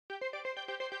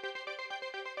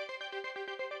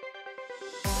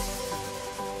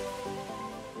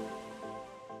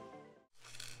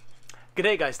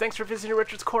G'day guys, thanks for visiting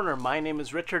Richard's Corner. My name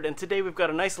is Richard and today we've got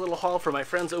a nice little haul for my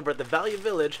friends over at the Value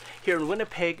Village here in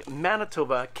Winnipeg,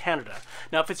 Manitoba, Canada.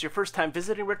 Now if it's your first time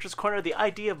visiting Richard's Corner, the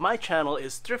idea of my channel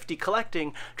is thrifty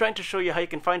collecting, trying to show you how you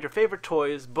can find your favorite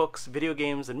toys, books, video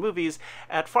games, and movies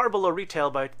at far below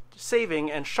retail by saving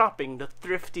and shopping the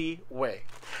thrifty way.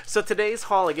 So today's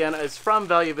haul again is from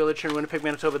Value Village here in Winnipeg,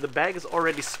 Manitoba. The bag is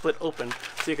already split open,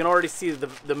 so you can already see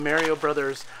the Mario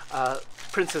Brothers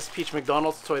Princess Peach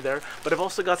McDonald's toy there. But I've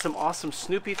also got some awesome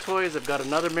Snoopy toys. I've got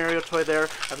another Mario toy there.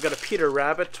 I've got a Peter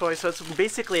Rabbit toy. So it's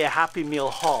basically a Happy Meal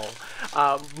haul,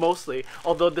 mostly.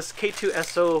 Although this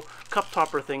K2SO cup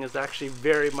topper thing is actually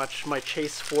very much my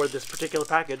chase for this particular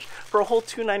package for a whole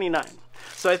 $2.99.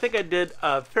 So I think I did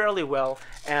fairly well,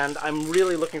 and I'm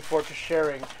really looking forward to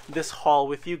sharing this haul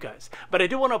with you guys. But I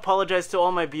do want to apologize to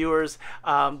all my viewers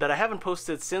that I haven't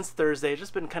posted since Thursday. It's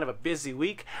just been kind of a busy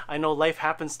week. I know life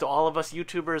happens to all of us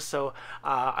YouTubers, so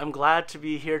I'm glad to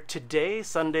be here today,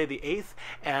 Sunday the 8th,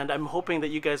 and I'm hoping that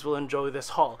you guys will enjoy this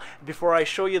haul. Before I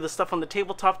show you the stuff on the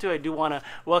tabletop too, I do want to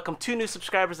welcome two new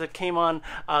subscribers that came on,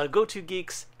 TheGO2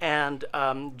 Geeks and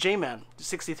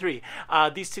J-Man63.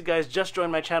 These two guys just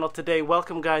joined my channel today.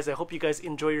 Welcome guys, I hope you guys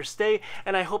enjoy your stay,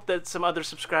 and I hope that some other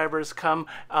subscribers come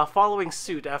following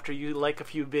suit after you like a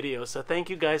few videos. So thank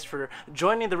you guys for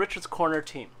joining the Richard's Corner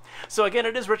team. So again,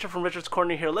 it is Richard from Richard's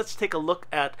Corner here. Let's take a look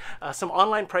at some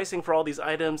online pricing for all these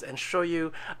items and show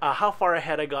you how far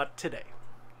ahead I got today.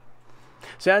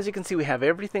 So as you can see, we have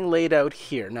everything laid out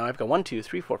here. Now I've got 1, 2,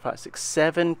 3, 4, 5, 6,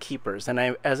 7 keepers, and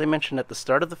as I mentioned at the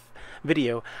start of the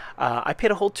video, I paid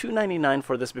a whole $2.99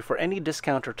 for this before any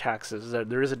discount or taxes.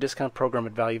 There is a discount program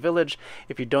at Value Village.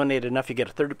 If you donate enough, you get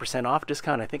a 30% off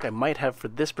discount. I think I might have for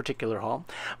this particular haul,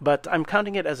 but I'm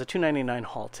counting it as a $2.99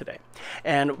 haul today.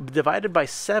 And divided by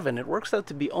 7, it works out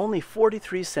to be only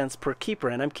 43 cents per keeper,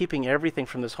 and I'm keeping everything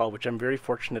from this haul, which I'm very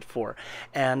fortunate for.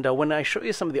 And when I show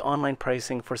you some of the online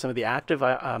pricing for some of the active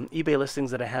eBay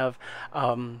listings that I have,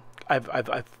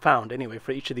 I've found anyway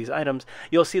for each of these items,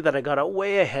 you'll see that I got out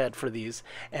way ahead for these,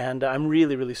 and I'm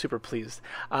really super pleased.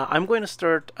 I'm going to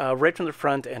start right from the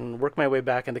front and work my way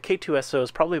back, and the K2SO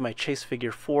is probably my chase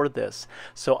figure for this,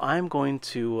 so I'm going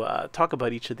to talk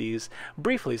about each of these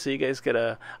briefly so you guys get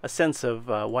a sense of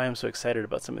why I'm so excited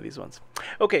about some of these ones.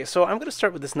 Okay, so I'm going to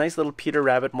start with this nice little Peter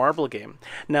Rabbit marble game.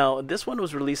 Now this one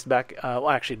was released back, well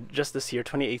actually just this year,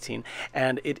 2018,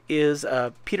 and it is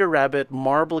a Peter Rabbit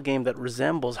marble game that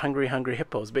resembles Hungry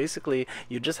Hippos. Basically,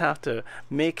 you just have to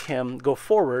make him go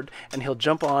forward, and he'll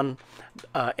jump on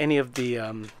any of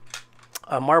the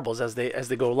marbles as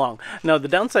they go along. Now the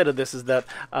downside of this is that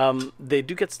they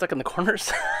do get stuck in the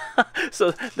corners,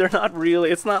 so they're not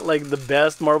really, it's not like the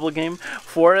best marble game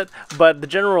for it, but the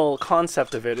general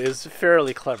concept of it is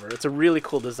fairly clever. It's a really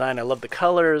cool design. I love the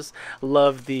colors,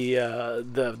 love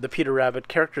the Peter Rabbit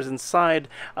characters inside.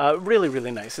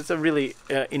 Really nice. It's a really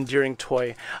endearing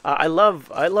toy. I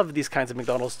love these kinds of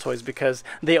McDonald's toys because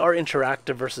they are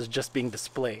interactive versus just being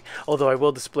display. Although I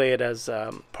will display it as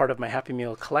part of my Happy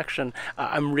Meal collection,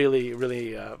 I'm really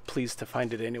pleased to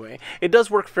find it anyway. It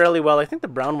does work fairly well. I think the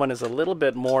brown one is a little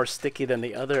bit more sticky than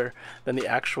the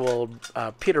actual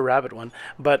Peter Rabbit one,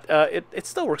 but it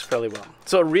still works fairly well.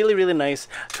 So a really nice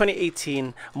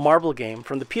 2018 marble game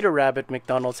from the Peter Rabbit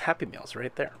McDonald's Happy Meals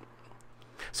right there.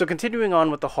 So continuing on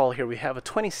with the haul here, we have a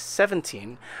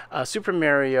 2017 Super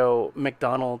Mario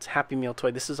McDonald's Happy Meal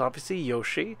toy. This is obviously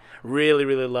Yoshi. Really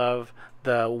love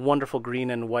the wonderful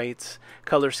green and white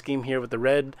color scheme here with the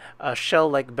red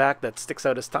shell-like back that sticks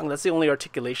out his tongue. That's the only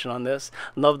articulation on this.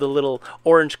 Love the little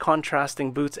orange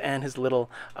contrasting boots and his little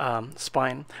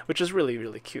spine, which is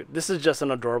really cute. This is just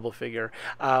an adorable figure.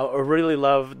 I really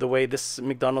love the way this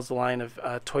McDonald's line of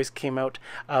toys came out.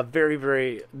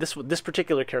 This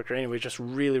particular character anyway, just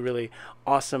really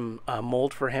awesome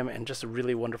mold for him, and just a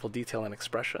really wonderful detail and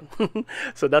expression.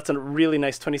 So that's a really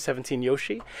nice 2017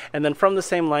 Yoshi. And then from the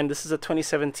same line, this is a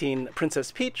 2017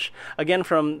 Princess Peach, again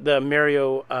from the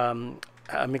Mario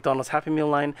McDonald's Happy Meal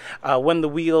line. When the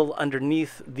wheel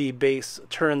underneath the base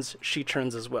turns, she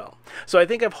turns as well. So I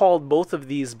think I've hauled both of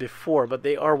these before, but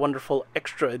they are wonderful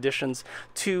extra additions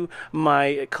to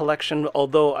my collection,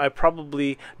 although I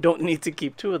probably don't need to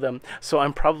keep 2 of them, so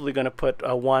I'm probably going to put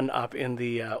one up in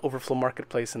the Overflow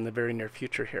Marketplace in the very near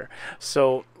future here.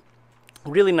 So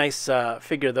really nice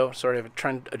figure though. Sorry, I'm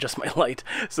trying to adjust my light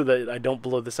so that I don't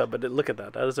blow this up, but look at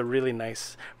that. That is a really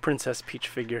nice Princess Peach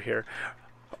figure here.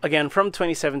 Again, from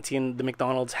 2017, the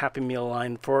McDonald's Happy Meal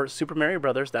line for Super Mario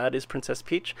Brothers. That is Princess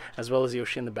Peach, as well as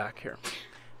Yoshi in the back here.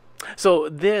 So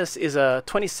this is a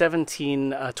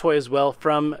 2017 toy as well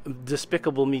from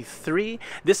Despicable Me 3.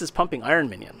 This is Pumping Iron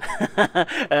Minion.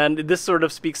 And this sort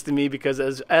of speaks to me because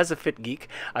as a fit geek,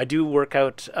 I do work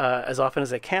out as often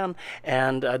as I can,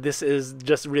 and this is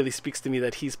just really speaks to me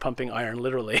that he's pumping iron,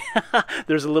 literally.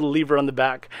 There's a little lever on the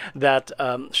back that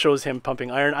shows him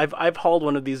pumping iron. I've hauled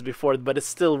one of these before, but it's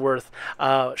still worth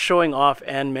showing off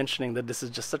and mentioning that this is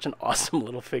just such an awesome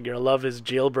little figure. I love his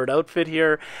jailbird outfit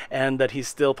here, and that he's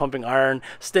still pumping iron,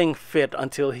 staying fit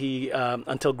until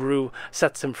until Gru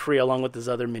sets him free along with his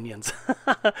other minions.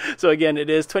 So again, it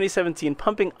is 2017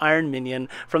 Pumping Iron Minion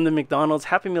from the McDonald's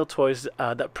Happy Meal toys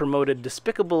that promoted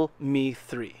Despicable Me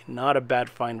 3. Not a bad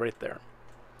find right there.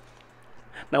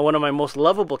 Now, one of my most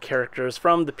lovable characters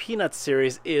from the Peanuts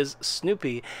series is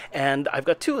Snoopy, and I've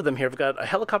got two of them here. I've got a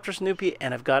Helicopter Snoopy,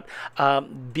 and I've got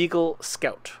Beagle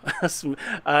Scout.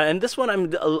 And this one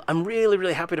I'm really,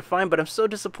 really happy to find, but I'm so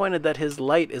disappointed that his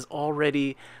light is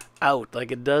already out.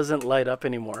 Like, it doesn't light up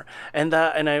anymore. And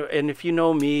if you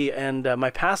know me and my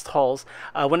past hauls,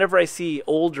 whenever I see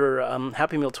older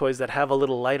Happy Meal toys that have a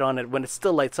little light on it, when it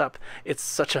still lights up, it's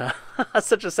such a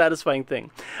such a satisfying thing.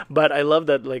 But I love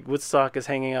that, like, Woodstock is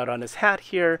hanging out on his hat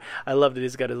here. I love that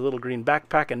he's got his little green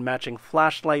backpack and matching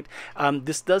flashlight.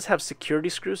 This does have security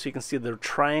screws, so you can see the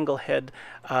triangle head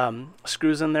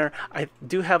screws in there. I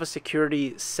do have a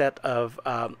security set of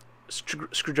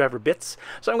screwdriver bits,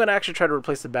 so I'm going to actually try to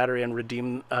replace the battery and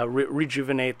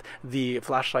rejuvenate the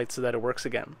flashlight so that it works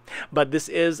again. But this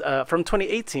is from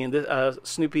 2018.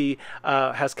 Snoopy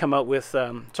has come out with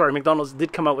McDonald's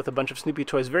did come out with a bunch of Snoopy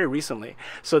toys very recently.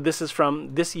 So this is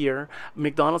from this year,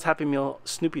 McDonald's Happy Meal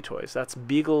Snoopy toys. That's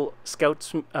Beagle Scout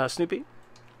Snoopy,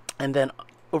 and then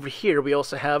over here we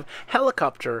also have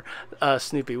Helicopter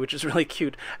Snoopy, which is really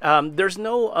cute. There's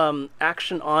no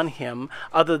action on him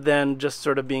other than just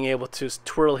sort of being able to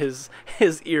twirl his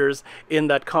ears in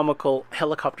that comical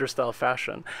helicopter style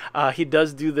fashion. He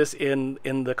does do this in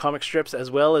the comic strips as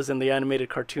well as in the animated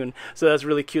cartoon, so that's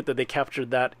really cute that they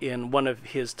captured that in one of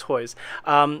his toys.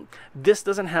 This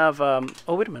doesn't have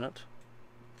oh, wait a minute.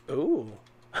 Oh.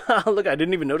 Look, I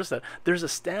didn't even notice that. There's a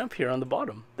stamp here on the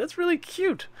bottom. That's really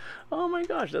cute. Oh my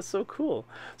gosh, that's so cool.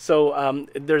 So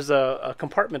there's a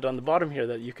compartment on the bottom here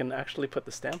that you can actually put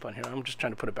the stamp on here. I'm just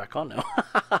trying to put it back on now.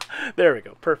 There we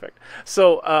go. Perfect.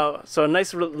 So so a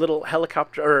nice little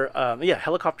helicopter,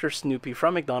 Helicopter Snoopy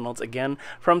from McDonald's, again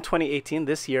from 2018,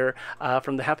 this year,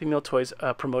 from the Happy Meal toys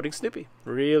promoting Snoopy.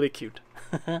 Really cute.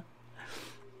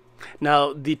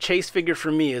 Now, the chase figure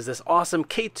for me is this awesome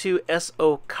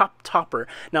K2SO cup topper.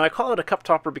 Now, I call it a cup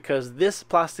topper because this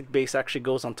plastic base actually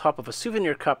goes on top of a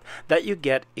souvenir cup that you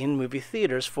get in movie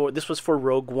theaters. This was for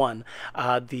Rogue One,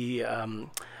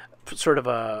 sort of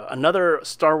another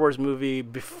Star Wars movie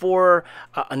before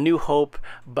A New Hope,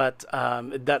 but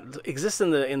that exists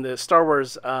in the Star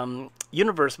Wars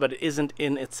universe, but it isn't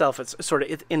in itself. It's sort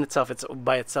of in itself. It's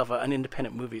by itself an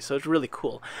independent movie, so it's really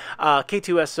cool.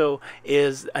 K2SO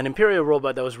is an Imperial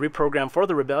robot that was reprogrammed for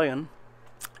the Rebellion,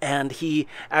 and he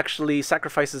actually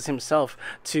sacrifices himself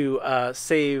to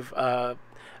save Jyn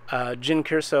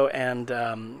Erso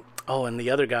and oh, and the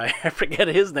other guy, I forget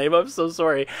his name, I'm so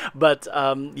sorry. But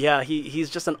yeah, he's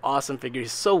just an awesome figure.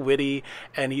 He's so witty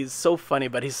and he's so funny,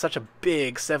 but he's such a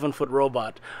big 7-foot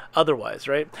robot otherwise,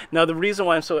 right? Now, the reason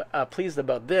why I'm so pleased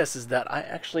about this is that I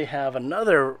actually have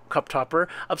another cup topper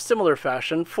of similar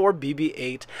fashion for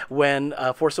BB-8 when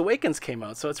Force Awakens came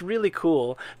out. So it's really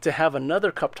cool to have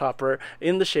another cup topper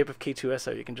in the shape of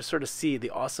K2SO. You can just sort of see the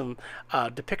awesome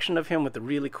depiction of him with the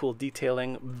really cool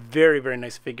detailing. Very, very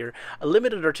nice figure. A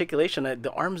limited articulation.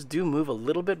 The arms do move a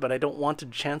little bit, but I don't want to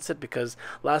chance it because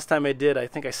last time I did, I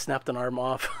think I snapped an arm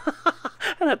off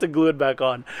and had to glue it back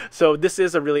on. So this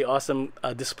is a really awesome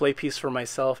display piece for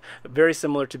myself. Very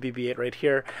similar to BB-8 right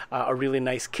here. A really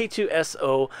nice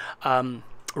K2SO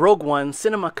Rogue One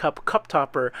Cinema Cup cup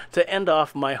topper to end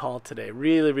off my haul today.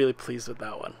 Really, really pleased with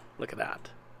that one. Look at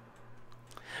that.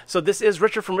 So this is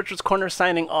Richard from Richard's Corner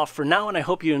signing off for now, and I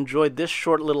hope you enjoyed this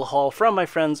short little haul from my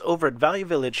friends over at Value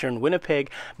Village here in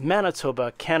Winnipeg,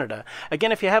 Manitoba, Canada.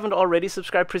 Again, if you haven't already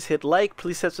subscribed, please hit like,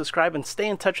 please hit subscribe, and stay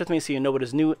in touch with me so you know what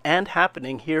is new and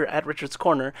happening here at Richard's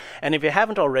Corner. And if you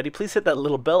haven't already, please hit that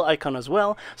little bell icon as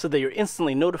well so that you're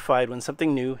instantly notified when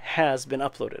something new has been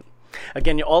uploaded.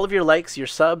 Again, all of your likes, your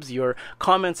subs, your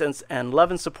comments, and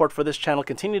love and support for this channel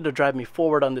continue to drive me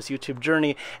forward on this YouTube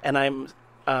journey, and I'm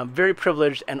very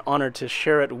privileged and honored to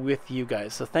share it with you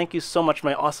guys. So thank you so much,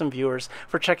 my awesome viewers,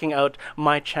 for checking out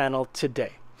my channel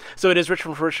today. So it is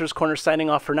Richard from Richard's Corner signing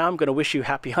off for now. I'm going to wish you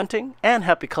happy hunting and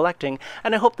happy collecting,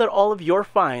 and I hope that all of your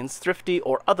finds, thrifty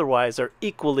or otherwise, are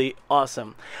equally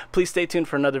awesome. Please stay tuned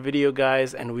for another video,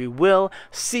 guys, and we will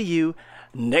see you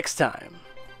next time.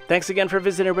 Thanks again for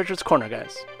visiting Richard's Corner,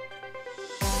 guys.